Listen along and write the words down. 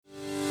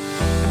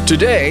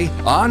Today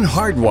on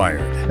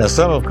Hardwired. Now,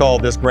 some have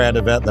called this grand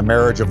event the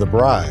marriage of the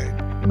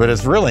bride, but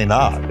it's really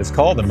not. It's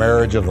called the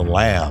marriage of the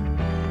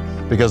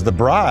Lamb, because the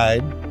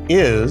bride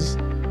is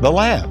the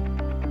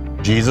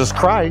Lamb, Jesus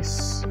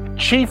Christ's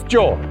chief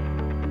joy.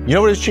 You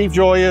know what his chief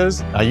joy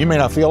is? Now, you may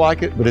not feel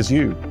like it, but it's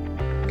you,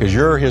 because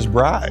you're his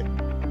bride.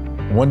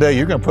 One day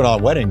you're going to put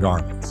on wedding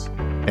garments,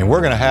 and we're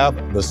going to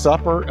have the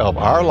supper of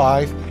our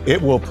life. It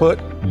will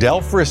put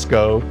Del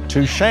Frisco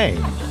to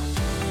shame.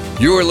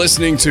 You are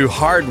listening to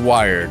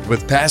Hardwired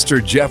with Pastor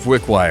Jeff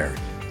Wickwire.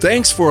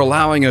 Thanks for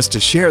allowing us to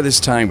share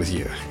this time with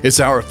you. It's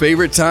our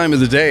favorite time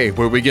of the day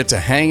where we get to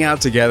hang out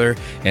together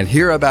and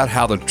hear about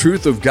how the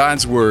truth of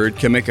God's Word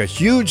can make a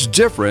huge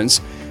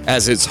difference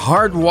as it's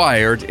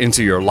hardwired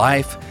into your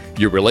life,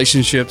 your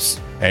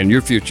relationships, and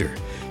your future.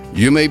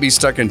 You may be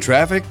stuck in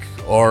traffic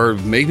or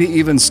maybe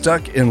even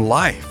stuck in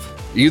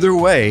life. Either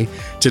way,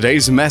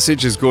 today's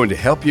message is going to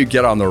help you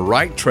get on the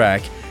right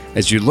track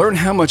as you learn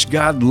how much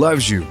God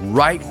loves you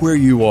right where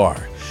you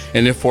are.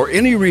 And if for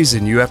any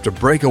reason you have to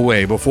break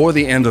away before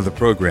the end of the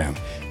program,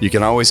 you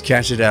can always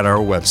catch it at our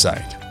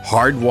website,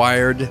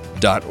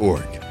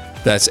 hardwired.org.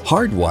 That's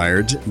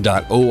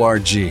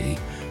hardwired.org.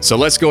 So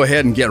let's go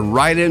ahead and get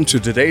right into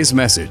today's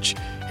message.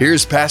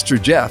 Here's Pastor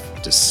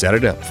Jeff to set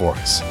it up for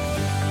us.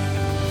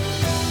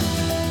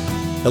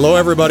 Hello,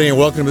 everybody, and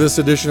welcome to this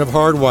edition of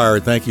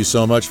Hardwired. Thank you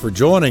so much for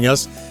joining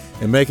us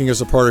and making us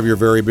a part of your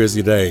very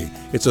busy day.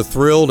 It's a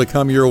thrill to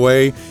come your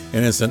way,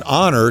 and it's an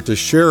honor to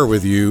share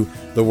with you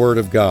the Word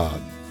of God.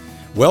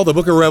 Well, the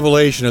book of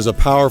Revelation is a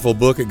powerful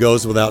book, it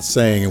goes without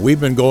saying, and we've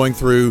been going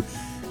through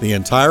the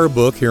entire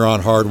book here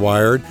on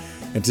Hardwired,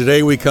 and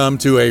today we come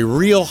to a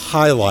real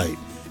highlight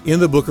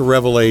in the book of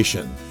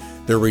Revelation,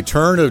 the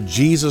return of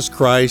Jesus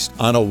Christ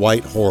on a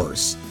white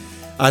horse.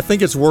 I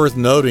think it's worth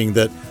noting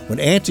that when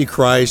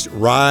Antichrist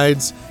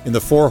rides in the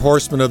four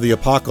horsemen of the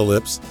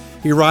apocalypse,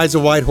 he rides a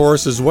white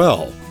horse as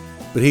well,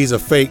 but he's a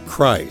fake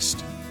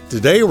Christ.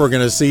 Today we're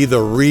going to see the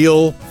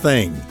real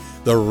thing,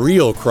 the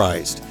real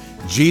Christ,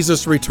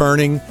 Jesus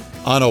returning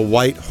on a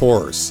white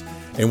horse.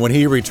 And when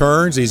he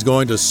returns, he's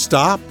going to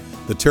stop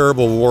the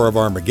terrible war of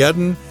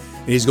Armageddon.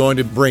 He's going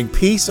to bring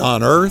peace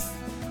on earth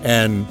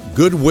and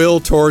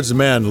goodwill towards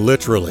men,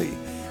 literally.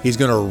 He's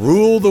going to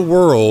rule the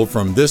world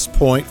from this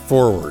point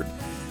forward.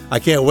 I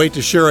can't wait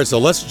to share it, so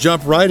let's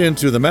jump right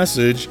into the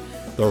message,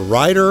 The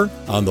Rider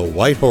on the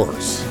White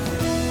Horse.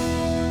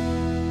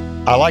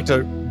 I like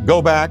to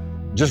go back,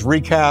 just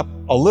recap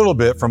a little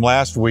bit from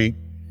last week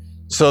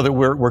so that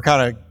we're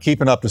kind of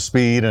keeping up to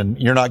speed and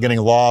you're not getting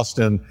lost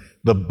in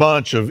the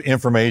bunch of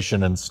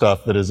information and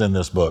stuff that is in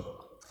this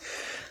book.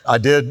 I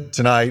did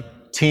tonight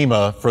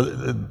TEMA for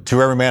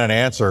To Every Man an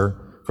Answer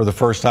for the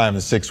first time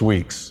in 6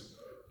 weeks.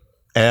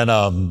 And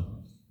one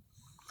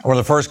of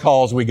the first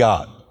calls we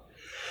got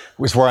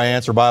was where I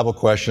answer Bible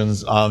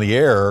questions on the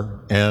air,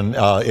 and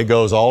it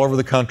goes all over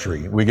the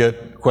country. We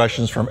get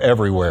questions from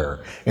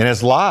everywhere, and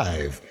it's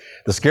live.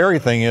 The scary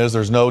thing is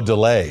there's no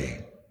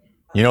delay.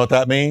 You know what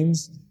that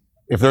means?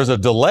 If there's a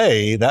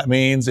delay, that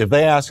means if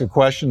they ask a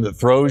question that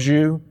throws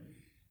you,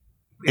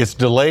 it's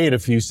delayed a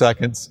few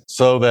seconds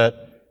so that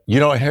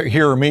you don't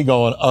hear me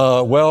going,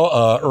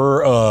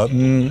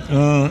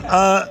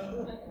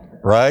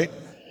 right?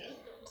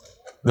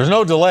 There's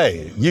no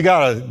delay. You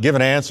got to give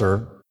an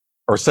answer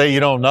or say you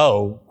don't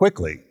know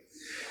quickly.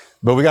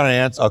 But we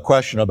got a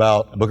question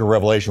about the book of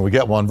Revelation. We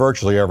get one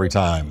virtually every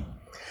time.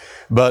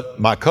 But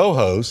my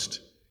co-host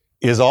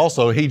is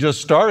also, he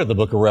just started the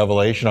book of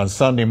Revelation on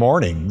Sunday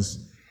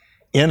mornings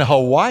in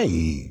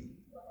Hawaii.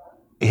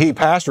 He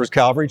pastors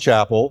Calvary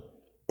Chapel,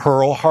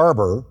 Pearl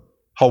Harbor,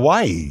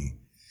 Hawaii.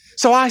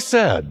 So I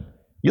said,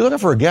 you looking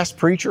for a guest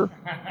preacher?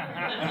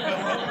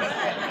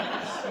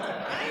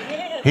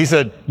 He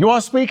said, you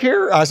want to speak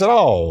here? I said,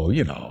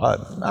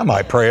 I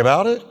might pray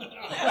about it.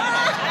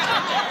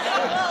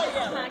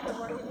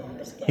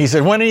 He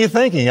said, when are you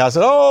thinking? I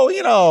said,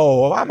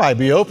 I might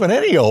be open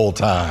any old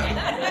time.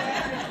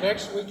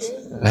 Next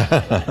weekend?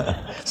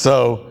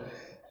 So,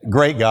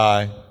 great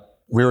guy.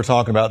 We were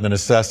talking about the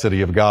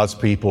necessity of God's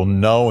people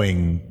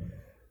knowing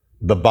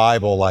the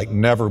Bible like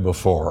never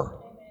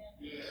before.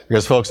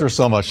 Because, folks, there's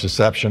so much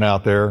deception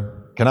out there.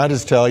 Can I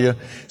just tell you,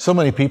 so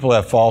many people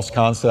have false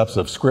concepts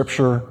of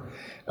Scripture,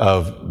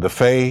 of the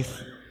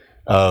faith,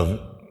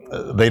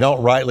 they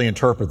don't rightly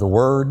interpret the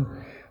Word.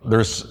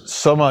 There's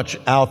so much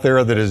out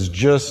there that is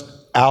just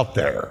out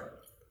there.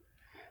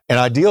 And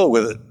I deal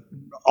with it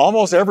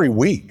almost every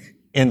week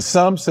in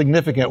some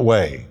significant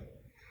way.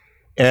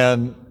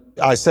 And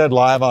I said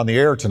live on the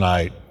air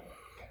tonight,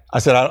 I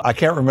said, I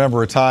can't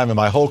remember a time in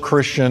my whole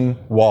Christian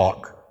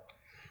walk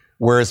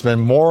where it's been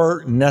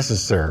more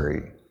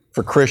necessary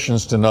for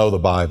Christians to know the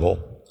Bible.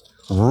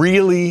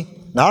 Really,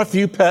 not a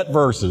few pet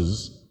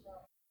verses,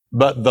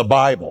 but the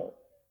Bible.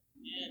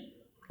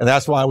 And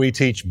that's why we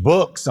teach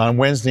books on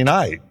Wednesday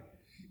night,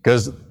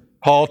 because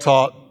Paul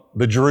taught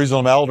the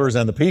Jerusalem elders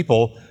and the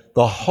people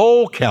the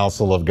whole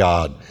counsel of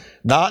God,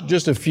 not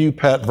just a few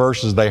pet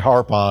verses they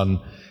harp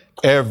on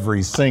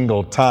every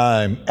single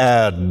time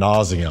ad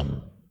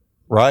nauseum,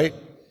 right?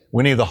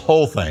 We need the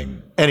whole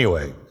thing.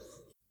 Anyway,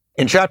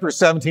 In chapters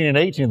 17 and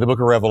 18 of the book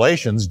of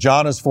Revelations,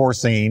 John has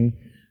foreseen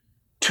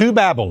two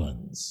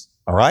Babylons,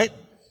 all right?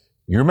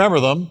 You remember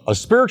them, a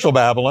spiritual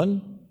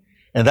Babylon,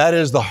 and that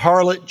is the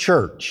harlot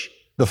church,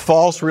 the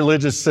false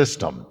religious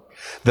system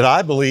that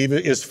I believe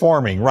is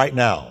forming right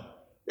now.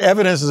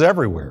 Evidence is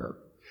everywhere.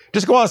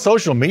 Just go on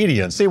social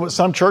media and see what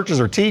some churches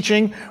are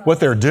teaching, what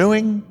they're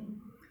doing.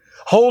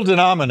 Whole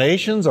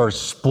denominations are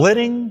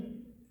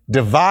splitting,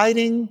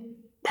 dividing,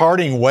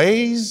 parting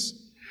ways.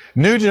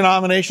 New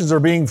denominations are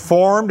being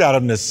formed out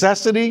of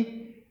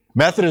necessity.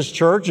 Methodist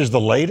Church is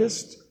the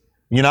latest.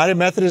 United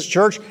Methodist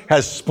Church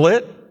has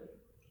split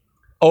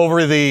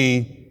over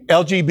the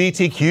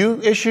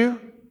LGBTQ issue.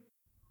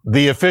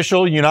 The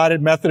official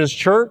United Methodist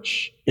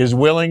Church is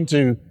willing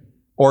to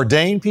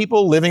ordain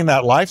people living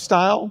that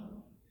lifestyle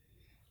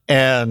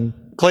and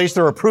place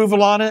their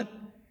approval on it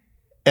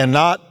and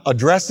not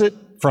address it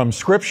from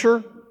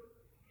Scripture.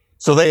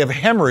 So they have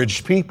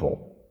hemorrhaged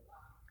people,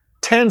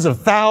 tens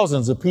of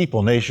thousands of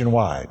people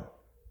nationwide,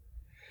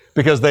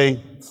 because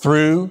they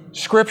threw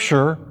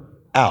Scripture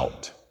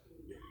out.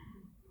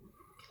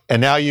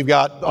 And now you've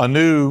got a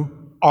new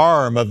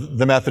arm of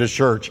the Methodist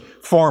Church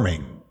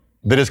forming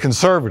that is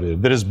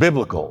conservative, that is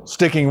biblical,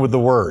 sticking with the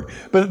Word.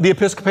 But the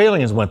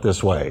Episcopalians went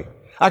this way.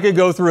 I could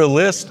go through a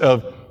list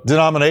of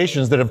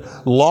denominations that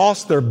have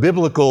lost their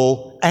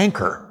biblical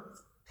anchor.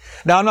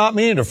 Now, I'm not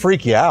meaning to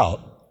freak you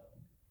out.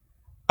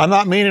 I'm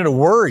not meaning to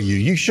worry you.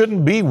 You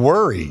shouldn't be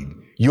worried.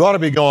 You ought to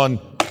be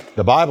going,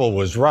 the Bible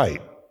was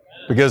right.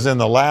 Because in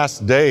the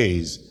last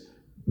days,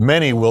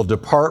 many will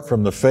depart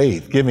from the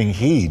faith, giving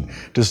heed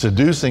to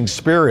seducing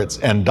spirits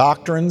and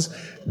doctrines.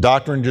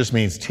 Doctrine just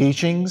means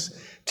teachings.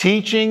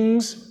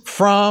 Teachings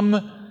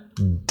from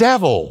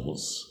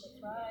devils.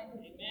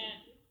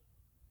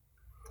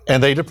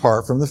 And they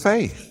depart from the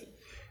faith.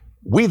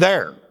 We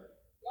there.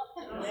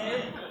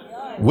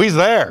 We's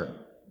there.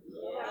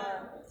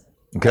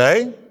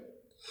 Okay?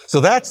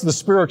 So that's the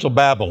spiritual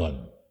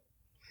Babylon.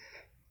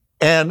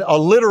 And a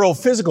literal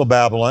physical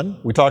Babylon,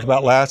 we talked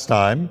about last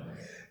time,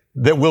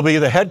 that will be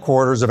the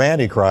headquarters of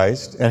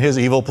Antichrist and his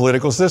evil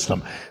political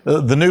system.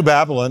 The new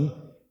Babylon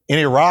in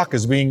Iraq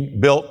is being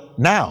built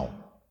now,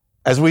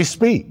 as we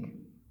speak.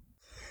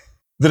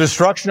 The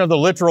destruction of the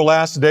literal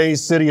last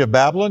days city of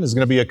Babylon is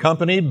going to be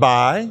accompanied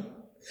by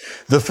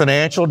the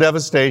financial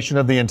devastation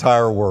of the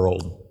entire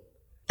world,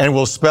 and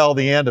will spell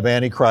the end of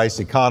Antichrist's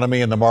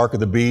economy and the mark of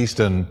the beast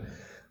and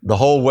the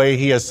whole way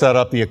he has set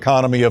up the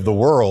economy of the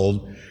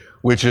world,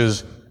 which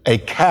is a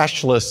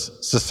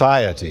cashless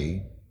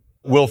society,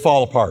 will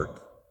fall apart.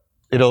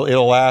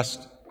 It'll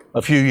last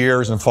a few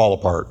years and fall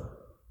apart.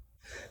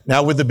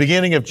 Now, with the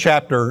beginning of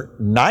chapter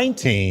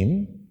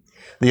 19,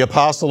 the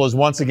apostle is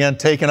once again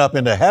taken up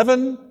into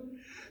heaven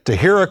to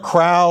hear a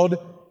crowd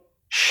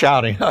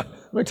shouting.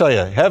 Let me tell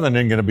you, heaven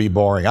isn't going to be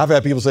boring. I've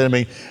had people say to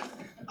me,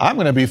 I'm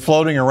going to be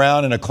floating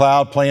around in a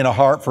cloud playing a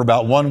harp for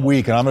about 1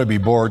 week and I'm going to be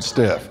bored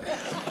stiff.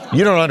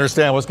 You don't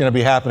understand what's going to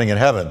be happening in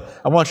heaven.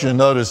 I want you to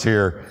notice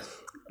here,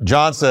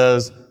 John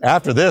says,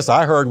 after this,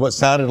 I heard what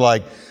sounded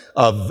like,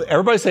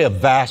 everybody say a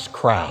vast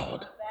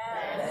crowd.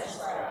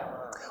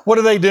 What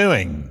are they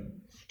doing?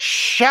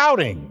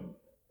 Shouting.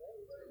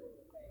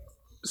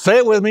 Say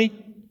it with me.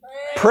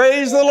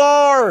 Praise the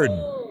Lord.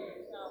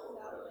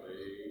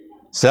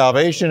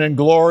 Salvation and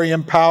glory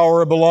and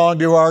power belong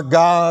to our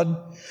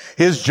God.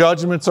 His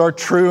judgments are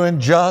true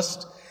and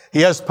just.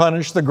 He has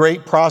punished the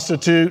great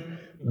prostitute,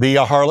 the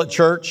harlot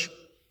church,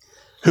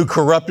 who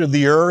corrupted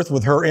the earth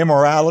with her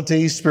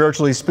immorality,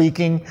 spiritually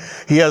speaking.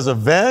 He has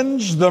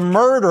avenged the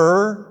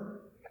murder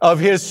of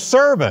his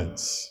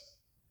servants.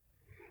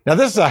 Now,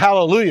 this is a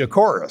hallelujah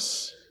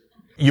chorus.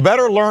 You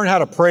better learn how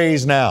to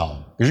praise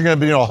now, because you're going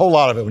to be doing a whole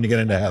lot of it when you get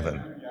into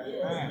heaven.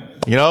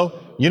 You know,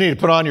 you need to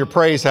put on your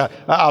praise hat.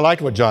 I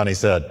liked what Johnny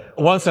said.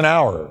 Once an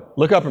hour,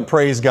 look up and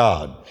praise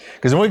God.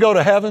 Because when we go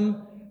to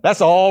heaven,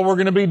 that's all we're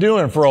going to be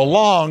doing for a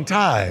long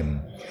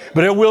time.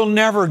 But it will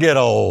never get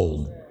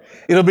old.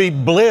 It'll be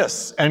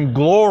bliss and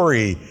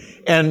glory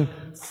and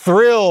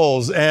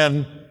thrills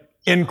and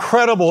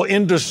incredible,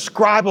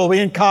 indescribable,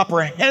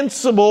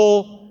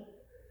 incomprehensible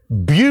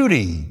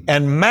beauty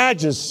and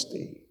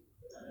majesty.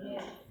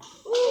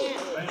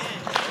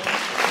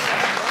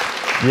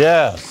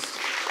 Yes.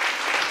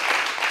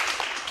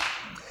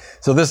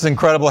 So this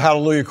incredible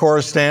hallelujah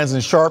chorus stands in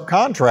sharp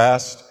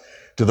contrast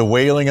to the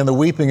wailing and the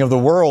weeping of the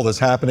world that's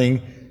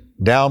happening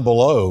down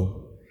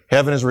below.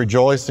 Heaven is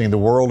rejoicing, the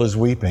world is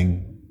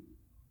weeping.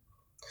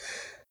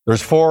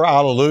 There's 4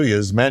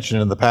 alleluias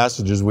mentioned in the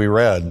passages we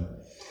read.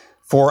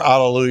 4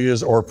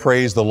 alleluias or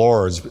praise the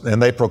Lord,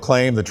 and they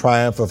proclaim the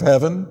triumph of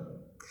heaven.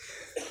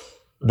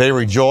 They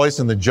rejoice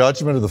in the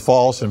judgment of the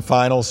false and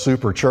final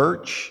super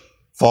church,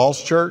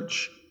 false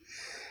church,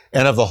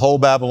 and of the whole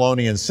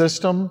Babylonian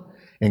system,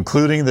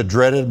 including the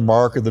dreaded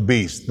mark of the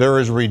beast. There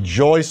is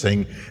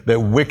rejoicing that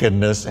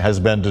wickedness has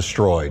been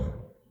destroyed.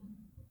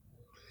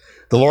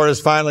 The Lord has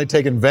finally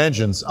taken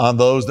vengeance on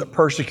those that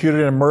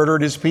persecuted and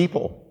murdered his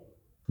people.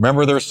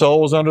 Remember their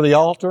souls under the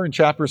altar in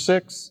chapter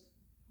 6?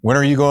 When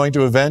are you going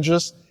to avenge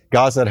us?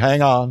 God said,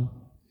 hang on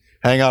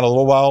a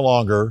little while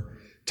longer.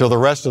 till the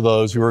rest of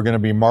those who are going to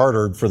be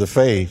martyred for the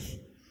faith,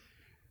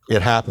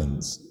 it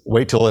happens.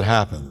 Wait till it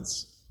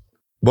happens.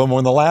 But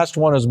when the last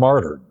one is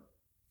martyred,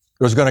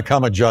 there's going to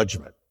come a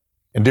judgment.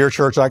 And dear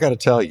church, I got to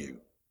tell you,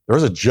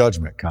 there's a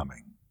judgment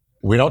coming.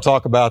 We don't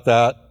talk about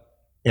that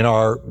in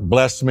our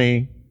Bless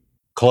Me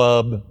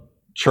club,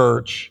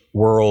 church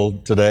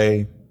world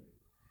today.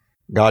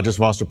 God just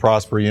wants to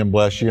prosper you and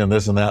bless you and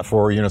this and that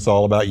for you, and it's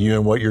all about you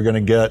and what you're going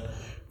to get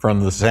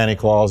from the Santa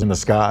Claus in the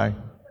sky.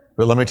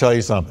 But let me tell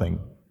you something.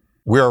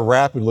 We are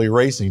rapidly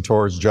racing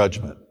towards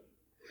judgment.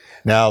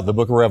 Now, the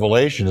book of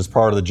Revelation is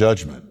part of the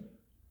judgment.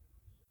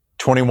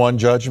 21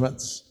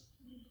 judgments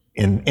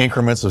in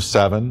increments of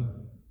 7.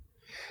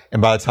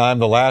 And by the time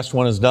the last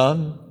one is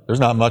done, there's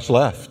not much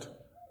left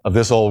of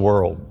this old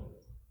world.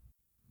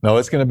 No,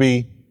 it's going to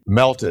be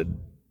melted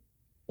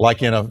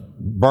like in a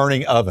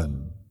burning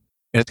oven,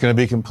 and it's going to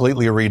be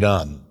completely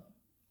redone.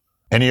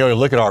 And you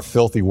look at our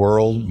filthy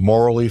world,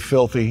 morally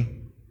filthy.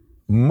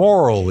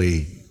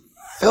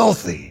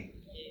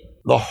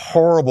 The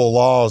horrible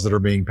laws that are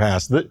being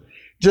passed.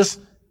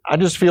 I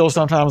just feel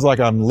sometimes like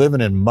I'm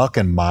living in muck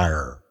and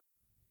mire.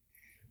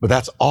 But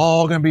that's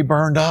all going to be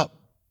burned up.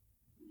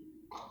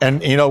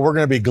 And, we're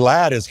going to be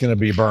glad it's going to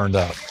be burned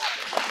up.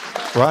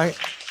 Right?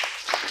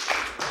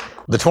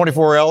 The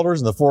 24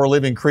 elders and the 4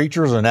 living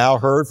creatures are now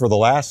heard for the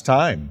last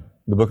time,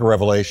 the book of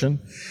Revelation.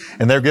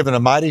 And they're given a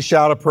mighty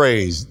shout of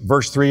praise,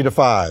 verse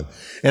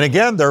 3-5. And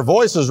again, their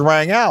voices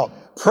rang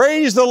out,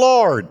 "Praise the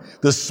Lord!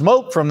 The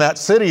smoke from that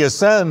city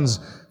ascends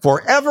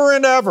forever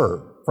and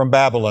ever," from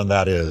Babylon,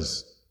 that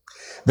is.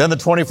 Then the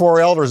 24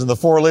 elders and the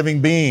 4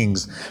 living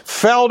beings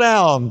fell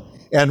down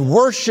and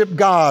worshiped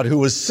God who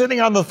was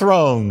sitting on the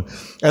throne.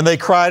 And they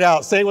cried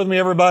out, say it with me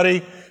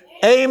everybody,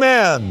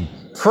 "Amen,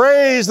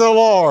 praise the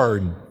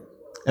Lord."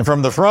 And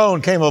from the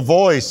throne came a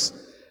voice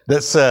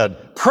that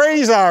said,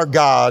 "Praise our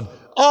God,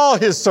 all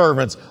His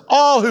servants,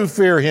 all who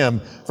fear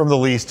Him, from the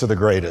least to the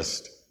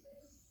greatest."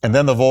 And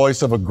then the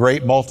voice of a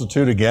great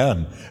multitude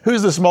again.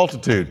 Who's this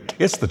multitude?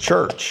 It's the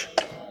church.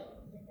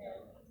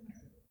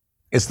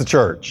 It's the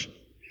church.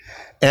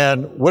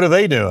 And what are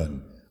they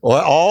doing?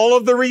 Well, all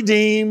of the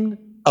redeemed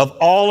of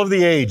all of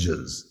the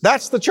ages.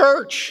 That's the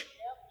church.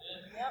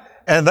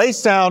 And they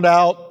sound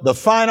out the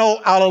final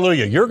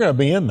hallelujah. You're going to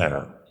be in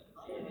there.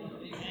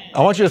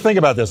 I want you to think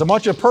about this. I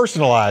want you to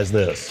personalize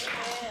this.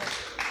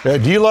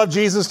 Do you love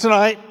Jesus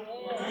tonight?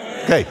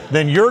 Okay,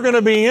 then you're going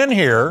to be in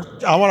here.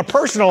 I want to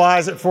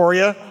personalize it for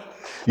you.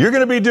 You're going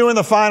to be doing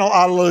the final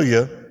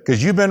hallelujah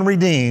because you've been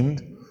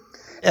redeemed.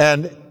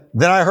 And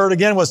then I heard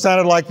again what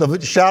sounded like the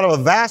shout of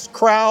a vast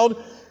crowd,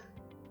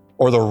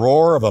 or the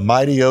roar of a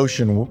mighty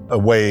ocean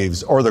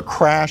waves, or the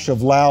crash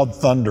of loud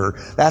thunder.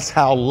 That's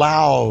how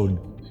loud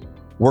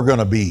we're going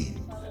to be.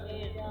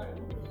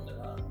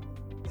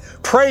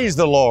 Praise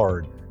the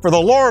Lord, for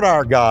the Lord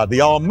our God, the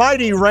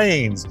Almighty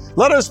reigns.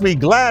 Let us be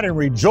glad and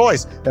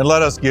rejoice, and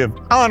let us give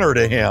honor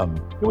to Him.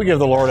 Can we give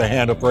the Lord a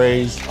hand of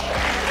praise?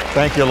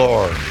 Thank you,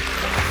 Lord.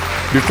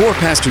 Before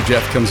Pastor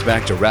Jeff comes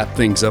back to wrap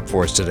things up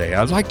for us today,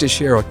 I'd like to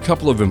share a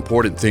couple of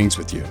important things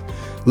with you.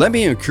 Let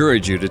me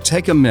encourage you to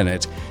take a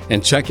minute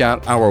and check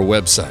out our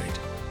website,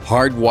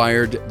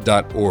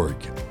 hardwired.org.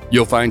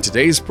 You'll find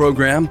today's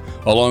program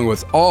along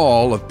with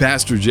all of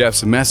Pastor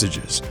Jeff's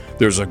messages.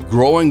 There's a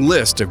growing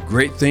list of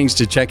great things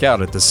to check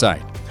out at the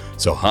site.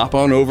 So hop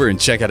on over and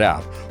check it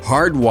out,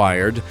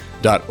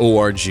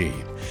 hardwired.org.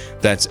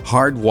 That's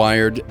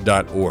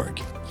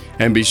hardwired.org.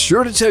 And be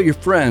sure to tell your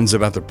friends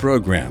about the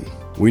program.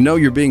 We know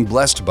you're being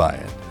blessed by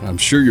it. I'm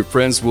sure your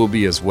friends will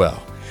be as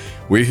well.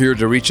 We're here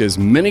to reach as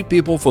many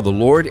people for the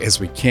Lord as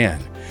we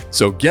can.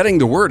 So getting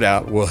the word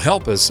out will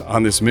help us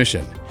on this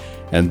mission.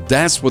 And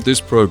that's what this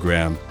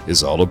program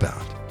is all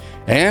about.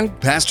 And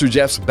Pastor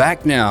Jeff's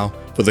back now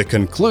for the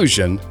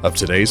conclusion of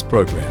today's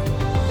program.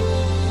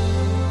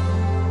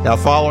 Now,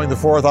 following the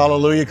fourth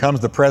hallelujah comes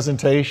the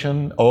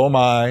presentation, oh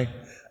my,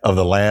 of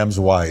the Lamb's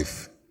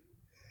wife.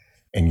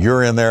 And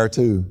you're in there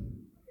too.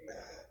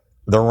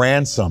 The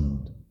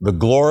ransomed, the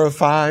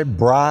glorified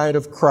bride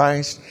of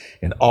Christ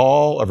in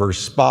all of her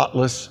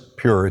spotless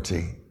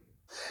purity.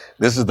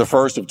 This is the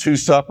first of 2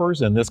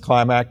 suppers in this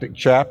climactic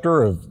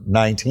chapter of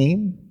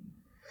 19.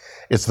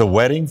 It's the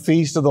wedding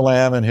feast of the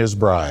Lamb and His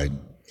bride.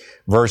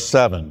 Verse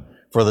 7,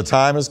 for the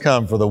time has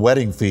come for the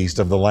wedding feast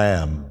of the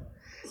Lamb,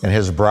 and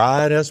His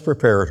bride has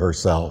prepared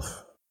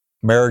herself.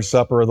 Marriage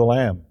supper of the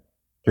Lamb.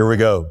 Here we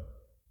go.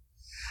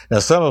 Now,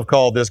 some have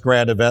called this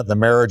grand event the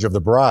marriage of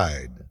the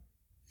bride.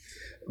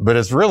 But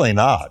it's really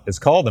not. It's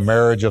called the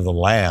marriage of the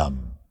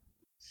Lamb,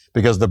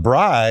 because the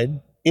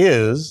bride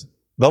is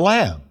the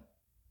Lamb.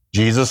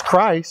 Jesus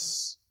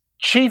Christ's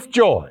chief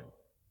joy.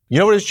 You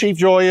know what His chief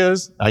joy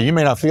is? Now, you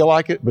may not feel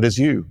like it, but it's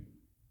you,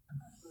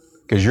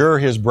 because you're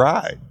His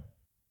bride.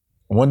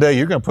 And one day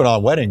you're going to put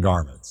on wedding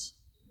garments.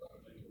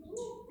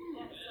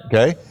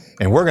 Okay?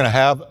 And we're going to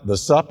have the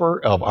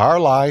supper of our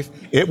life.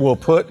 It will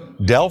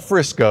put Del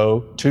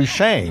Frisco to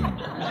shame.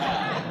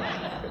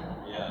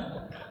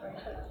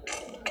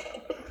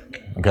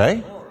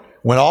 Okay?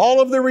 When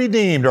all of the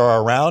redeemed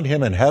are around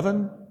Him in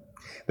heaven,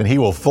 then he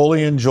will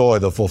fully enjoy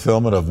the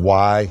fulfillment of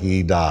why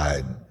he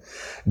died.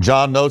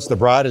 John notes the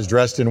bride is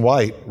dressed in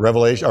white,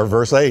 Revelation, or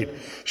verse 8.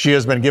 She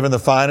has been given the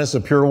finest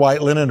of pure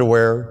white linen to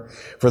wear,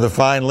 for the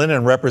fine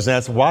linen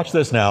represents, watch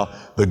this now,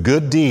 the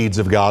good deeds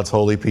of God's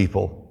holy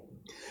people.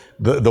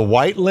 The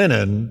white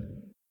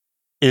linen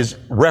is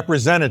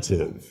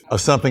representative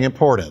of something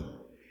important.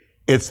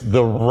 It's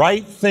the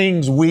right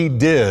things we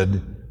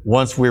did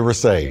once we were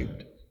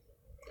saved.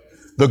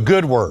 The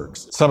good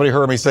works. Somebody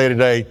heard me say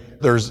today,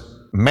 there's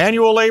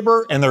manual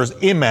labor and there's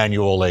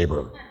immanual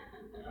labor.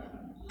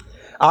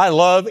 I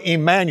love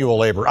Emmanuel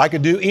labor. I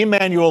could do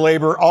Emmanuel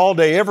labor all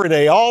day, every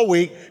day, all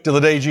week till the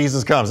day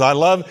Jesus comes. I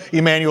love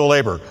Emmanuel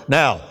labor.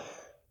 Now,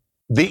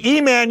 the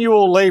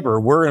Emmanuel labor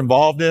we're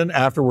involved in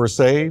after we're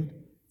saved,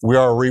 we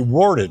are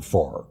rewarded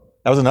for.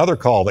 That was another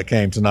call that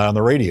came tonight on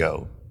the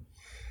radio.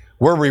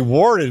 We're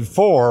rewarded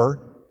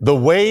for the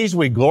ways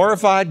we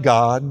glorified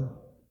God,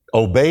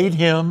 obeyed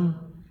Him,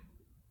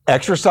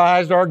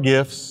 exercised our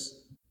gifts,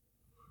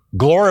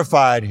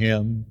 glorified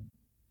Him,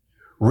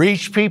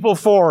 reached people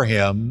for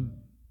Him,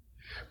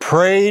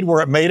 prayed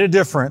where it made a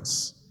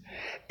difference.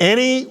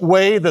 Any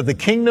way that the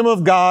kingdom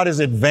of God is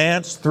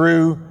advanced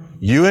through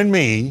you and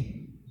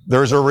me,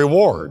 there's a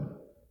reward.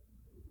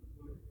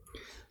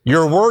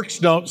 Your works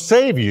don't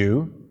save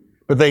you,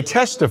 but they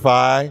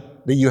testify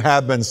that you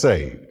have been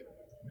saved.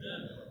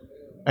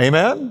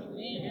 Amen?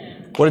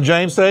 Amen. What did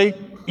James say?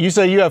 You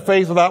say you have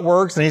faith without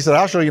works, and he said,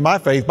 I'll show you my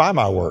faith by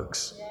my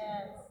works.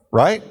 Yes.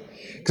 Right?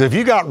 Because if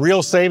you got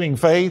real saving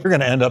faith, you're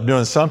going to end up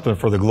doing something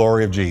for the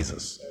glory of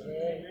Jesus.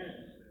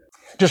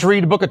 Just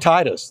read the book of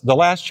Titus, the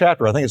last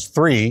chapter, I think it's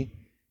 3.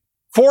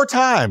 4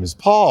 times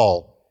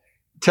Paul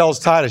tells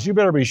Titus, you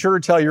better be sure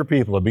to tell your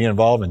people to be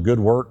involved in good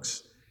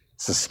works,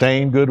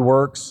 sustain good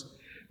works,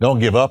 don't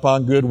give up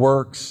on good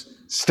works,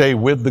 stay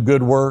with the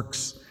good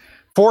works.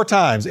 4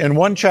 times in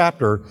one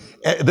chapter,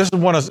 this is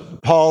one of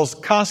Paul's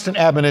constant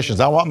admonitions.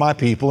 I want my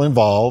people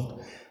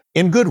involved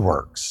in good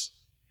works.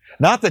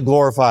 Not that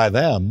glorify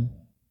them,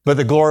 but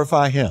that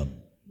glorify Him.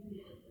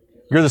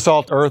 You're the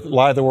salt of the earth,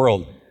 light of the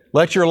world.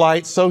 Let your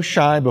light so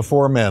shine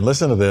before men,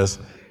 listen to this,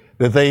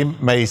 that they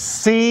may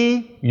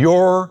see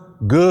your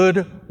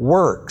good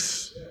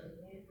works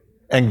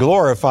and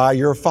glorify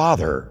your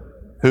Father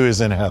who is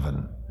in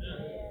heaven.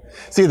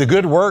 See, the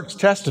good works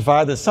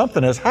testify that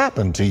something has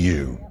happened to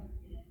you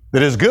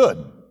that is good,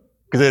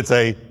 because it's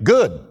a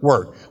good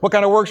work. What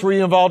kind of works were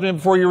you involved in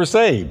before you were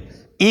saved?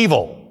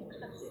 Evil,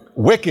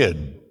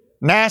 wicked,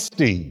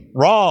 nasty,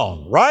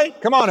 wrong,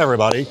 right? Come on,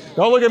 everybody.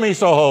 Don't look at me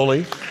so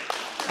holy.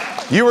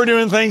 You were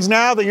doing things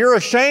now that you're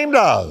ashamed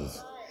of.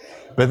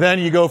 But then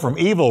you go from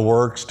evil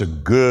works to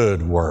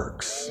good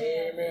works.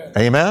 Amen?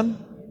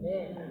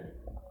 Amen?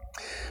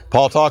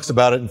 Paul talks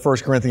about it in 1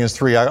 Corinthians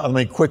 3. Let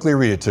me quickly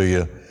read it to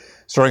you,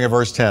 starting at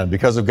verse 10.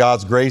 Because of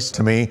God's grace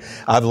to me,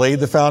 I've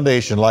laid the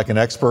foundation like an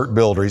expert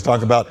builder. He's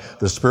talking about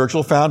the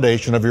spiritual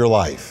foundation of your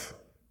life,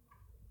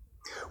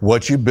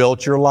 what you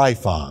built your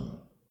life on.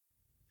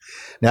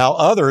 Now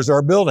others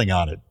are building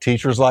on it,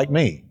 teachers like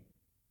me.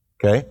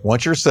 Okay?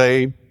 Once you're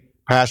saved,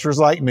 pastors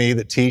like me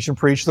that teach and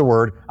preach the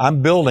Word,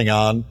 I'm building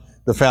on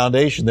the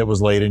foundation that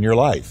was laid in your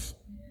life.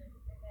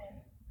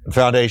 The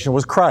foundation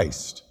was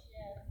Christ.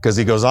 Because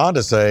he goes on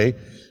to say,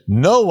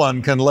 no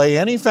one can lay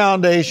any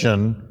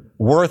foundation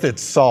worth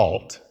its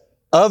salt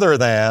other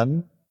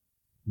than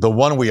the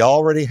one we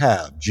already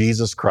have,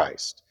 Jesus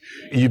Christ.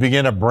 You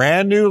begin a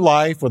brand new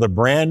life with a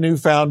brand new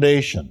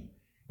foundation,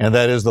 and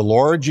that is the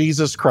Lord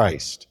Jesus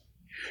Christ.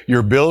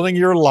 You're building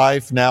your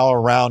life now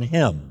around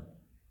Him,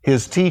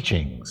 His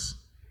teachings,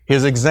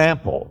 His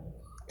example,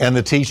 and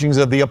the teachings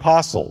of the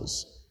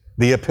apostles,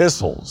 the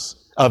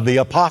epistles of the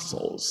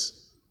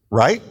apostles,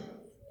 right?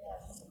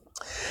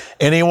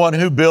 Anyone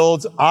who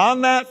builds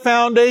on that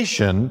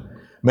foundation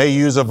may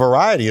use a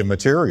variety of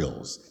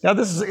materials. Now,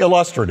 this is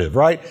illustrative,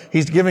 right?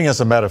 He's giving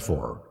us a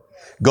metaphor.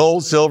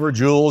 Gold, silver,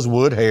 jewels,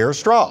 wood, hair,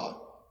 straw.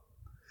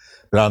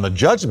 But on the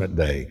judgment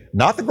day,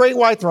 not the great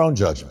white throne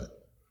judgment,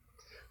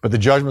 but the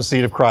judgment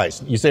seat of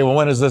Christ. You say, well,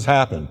 when does this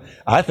happen?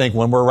 I think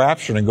when we're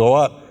raptured and go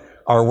up,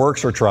 our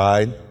works are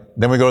tried,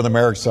 then we go to the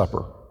marriage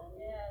supper.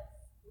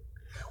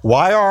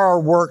 Why are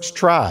our works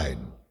tried?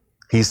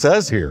 He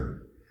says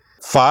here,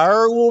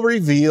 fire will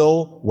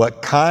reveal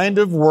what kind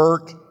of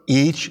work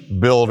each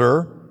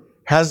builder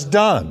has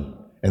done.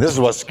 And this is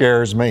what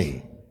scares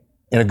me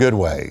in a good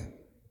way.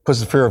 Puts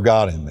the fear of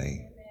God in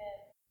me.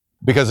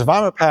 Because if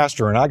I'm a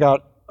pastor and I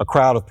got a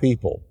crowd of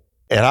people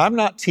and I'm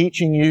not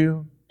teaching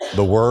you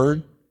the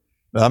Word,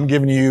 I'm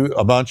giving you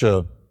a bunch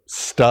of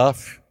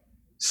stuff,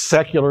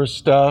 secular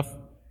stuff,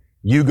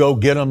 you go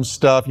get them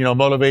stuff,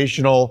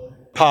 motivational,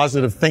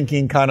 positive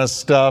thinking kind of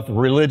stuff,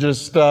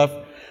 religious stuff.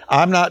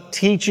 I'm not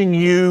teaching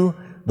you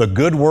the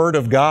good Word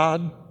of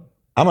God.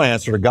 I'm going to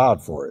answer to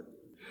God for it.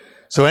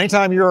 So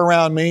anytime you're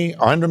around me,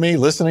 or under me,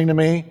 listening to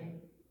me,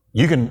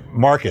 you can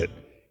mark it.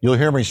 You'll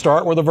hear me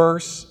start with a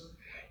verse.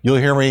 You'll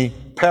hear me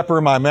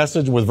pepper my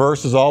message with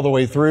verses all the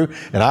way through,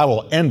 and I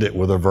will end it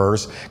with a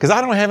verse, because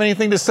I don't have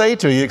anything to say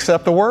to you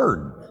except the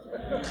Word.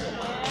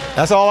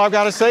 That's all I've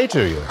got to say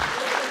to you.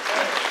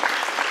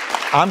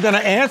 I'm going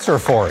to answer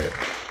for it.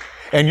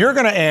 And you're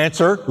going to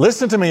answer,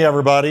 listen to me,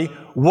 everybody,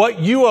 what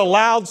you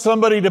allowed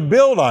somebody to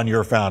build on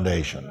your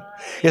foundation.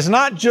 It's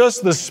not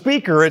just the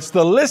speaker, it's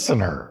the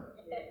listener.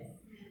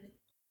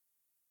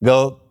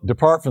 They'll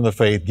depart from the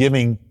faith,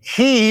 giving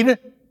heed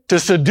to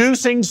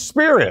seducing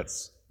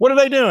spirits. What are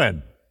they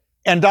doing?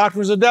 And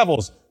doctrines of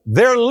devils.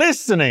 They're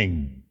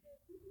listening.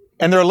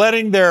 And they're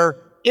letting their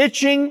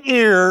itching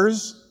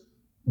ears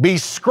be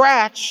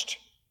scratched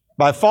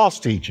by false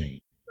teaching.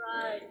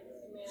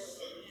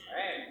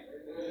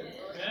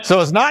 So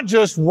it's not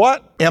just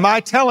what am I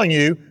telling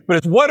you, but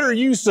it's what are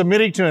you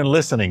submitting to and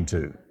listening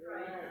to?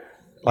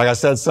 Like I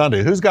said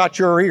Sunday, who's got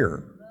your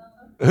ear?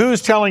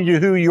 Who's telling you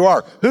who you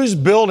are? Who's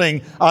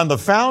building on the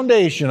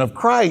foundation of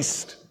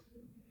Christ?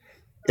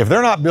 If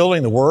they're not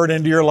building the Word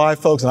into your life,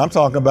 folks, and I'm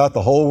talking about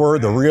the whole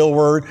Word, the real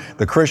Word,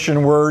 the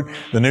Christian Word,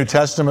 the New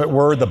Testament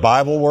Word, the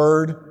Bible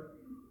Word,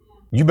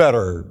 you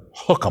better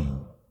hook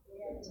them.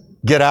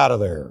 Get out of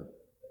there.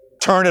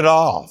 Turn it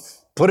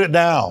off. Put it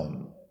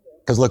down.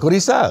 Because look what he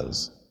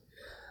says.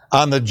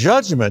 On the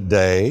judgment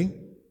day,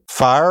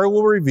 fire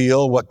will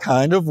reveal what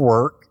kind of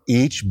work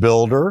each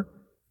builder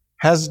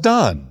has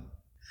done.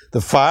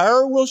 The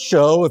fire will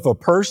show if a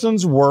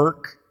person's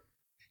work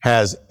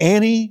has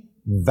any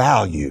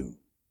value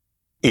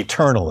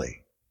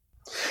eternally.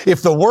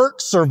 If the work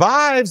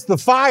survives the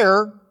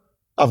fire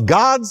of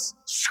God's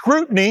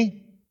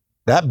scrutiny,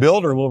 that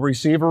builder will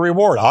receive a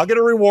reward. I'll get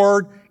a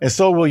reward, and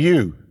so will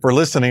you for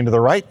listening to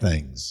the right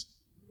things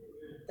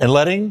and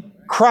letting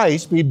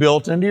Christ be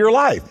built into your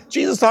life.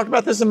 Jesus talked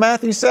about this in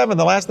Matthew 7,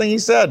 the last thing he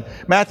said,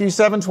 Matthew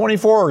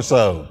 7:24 or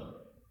so.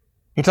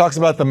 He talks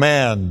about the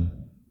man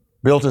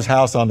built his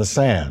house on the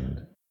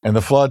sand, and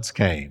the floods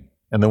came,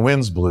 and the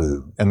winds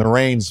blew, and the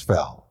rains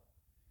fell.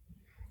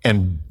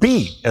 And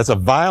beat, as a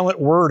violent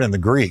word in the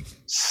Greek,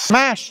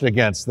 smashed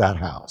against that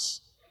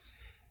house.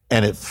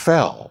 And it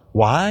fell.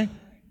 Why?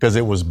 Because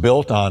it was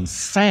built on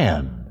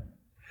sand.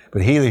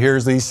 But he that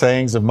hears these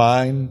sayings of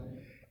mine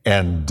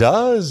and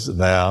does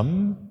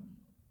them,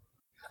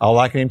 I'll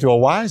liken him to a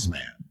wise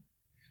man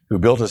who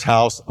built his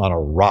house on a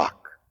rock.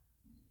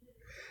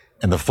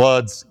 And the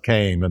floods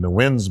came, and the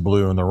winds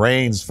blew, and the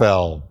rains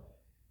fell,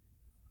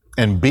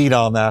 and beat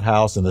on that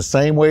house in the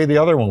same way the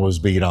other one was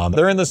beat on.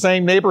 They're in the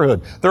same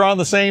neighborhood. They're on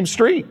the same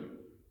street.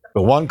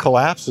 But one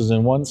collapses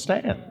and one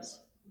stands.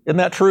 Isn't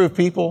that true of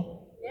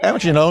people?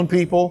 Haven't you known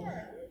people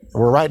who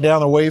were right down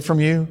the way from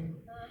you?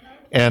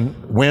 And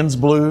winds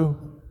blew,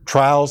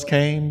 trials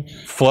came,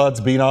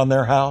 floods beat on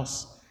their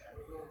house,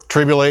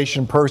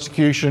 tribulation,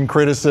 persecution,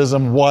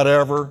 criticism,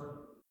 whatever,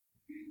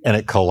 and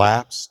it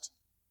collapsed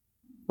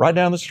right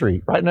down the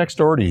street, right next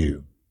door to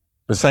you.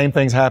 The same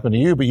things happened to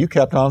you, but you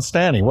kept on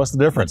standing. What's the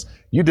difference?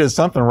 You did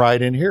something right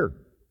in here.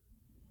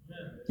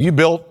 You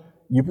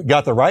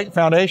got the right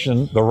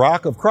foundation, the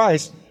rock of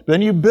Christ,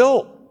 then you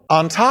built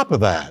on top of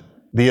that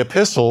the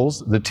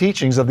epistles, the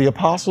teachings of the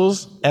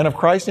apostles and of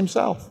Christ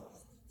himself.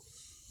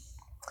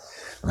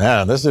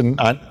 Man,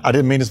 I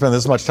didn't mean to spend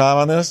this much time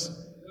on this,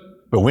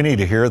 but we need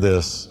to hear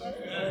this.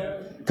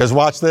 Because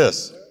watch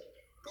this.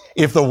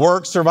 If the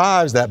work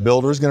survives, that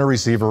builder is going to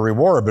receive a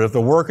reward. But if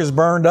the work is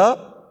burned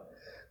up,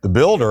 the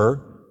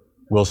builder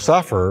will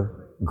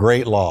suffer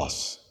great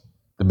loss.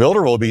 The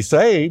builder will be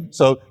saved.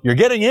 So you're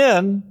getting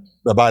in,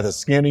 but by the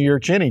skin of your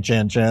chinny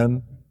chin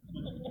chin.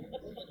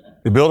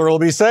 The builder will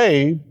be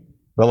saved,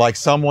 but like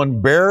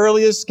someone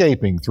barely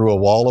escaping through a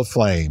wall of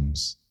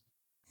flames.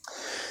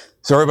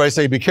 So everybody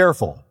say, be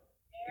careful.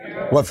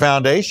 What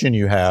foundation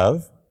you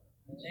have.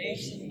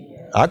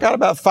 I got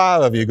about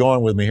 5 of you going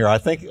with me here. I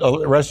think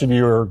the rest of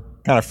you are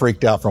kind of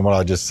freaked out from what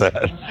I just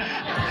said.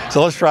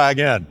 So let's try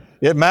again.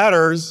 It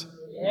matters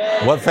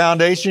what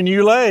foundation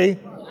you lay,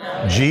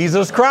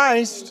 Jesus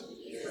Christ,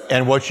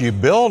 and what you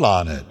build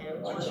on it,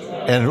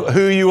 and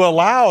who you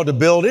allow to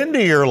build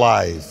into your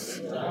life.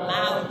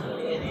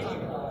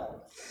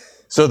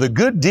 So the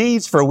good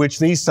deeds for which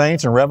these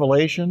saints in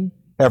Revelation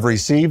have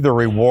received the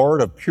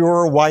reward of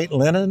pure white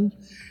linen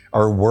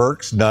are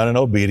works done in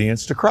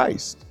obedience to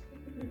Christ.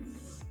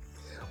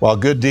 While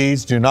good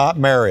deeds do not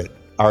merit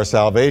our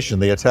salvation,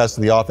 they attest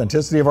to the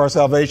authenticity of our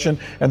salvation,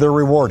 and they're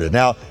rewarded.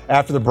 Now,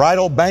 after the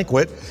bridal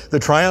banquet, the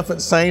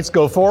triumphant saints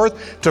go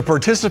forth to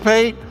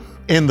participate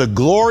in the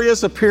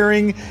glorious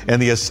appearing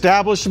and the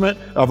establishment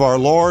of our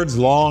Lord's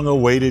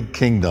long-awaited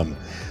kingdom.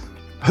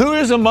 Who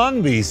is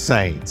among these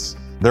saints?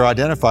 They're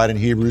identified in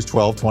Hebrews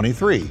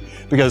 12:23,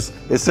 because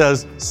it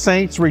says,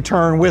 saints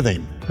return with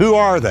him. Who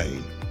are they?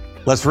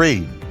 Let's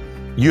read.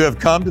 You have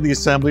come to the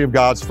assembly of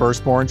God's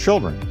firstborn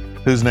children,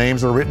 whose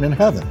names are written in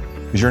heaven.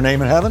 Is your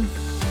name in heaven?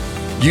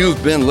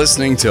 You've been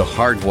listening to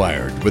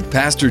Hardwired with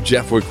Pastor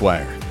Jeff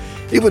Wickwire.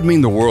 It would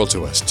mean the world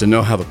to us to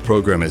know how the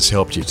program has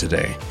helped you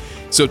today.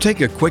 So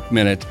take a quick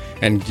minute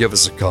and give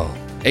us a call,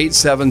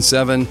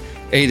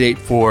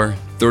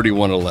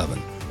 877-884-3111.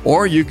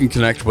 Or you can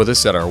connect with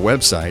us at our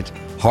website,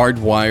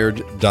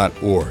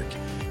 hardwired.org.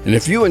 And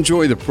if you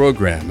enjoy the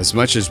program as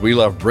much as we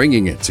love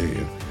bringing it to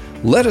you,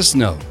 let us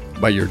know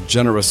by your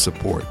generous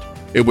support.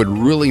 It would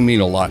really mean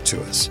a lot to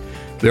us.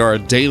 There are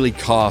daily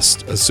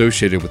costs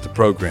associated with the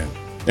program,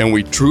 and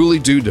we truly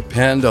do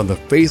depend on the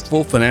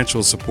faithful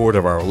financial support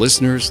of our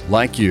listeners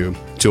like you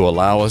to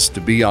allow us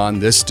to be on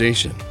this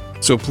station.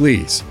 So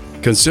please,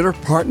 consider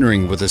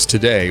partnering with us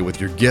today with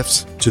your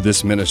gifts to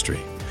this ministry.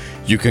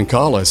 You can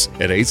call us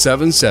at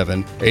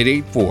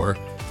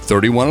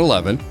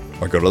 877-884-3111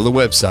 or go to the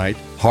website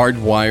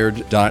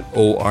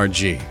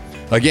hardwired.org.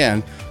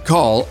 Again,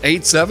 call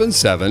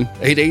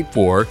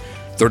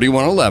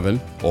 877-884-3111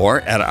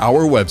 or at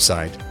our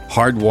website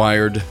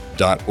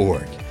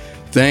hardwired.org.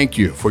 Thank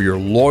you for your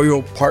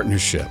loyal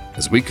partnership,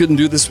 as we couldn't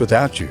do this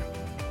without you.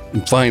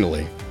 And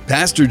finally,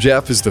 Pastor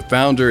Jeff is the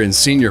founder and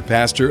senior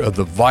pastor of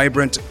the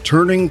vibrant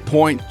Turning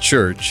Point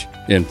Church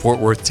in Fort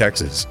Worth,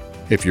 Texas.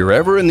 If you're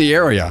ever in the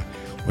area,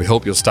 we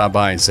hope you'll stop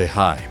by and say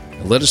hi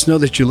and let us know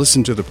that you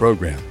listen to the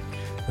program.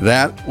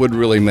 That would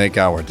really make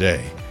our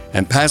day.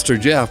 And Pastor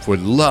Jeff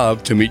would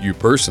love to meet you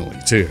personally,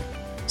 too.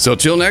 So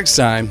till next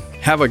time,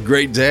 have a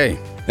great day.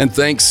 And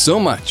thanks so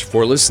much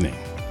for listening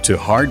to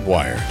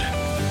Hardwired.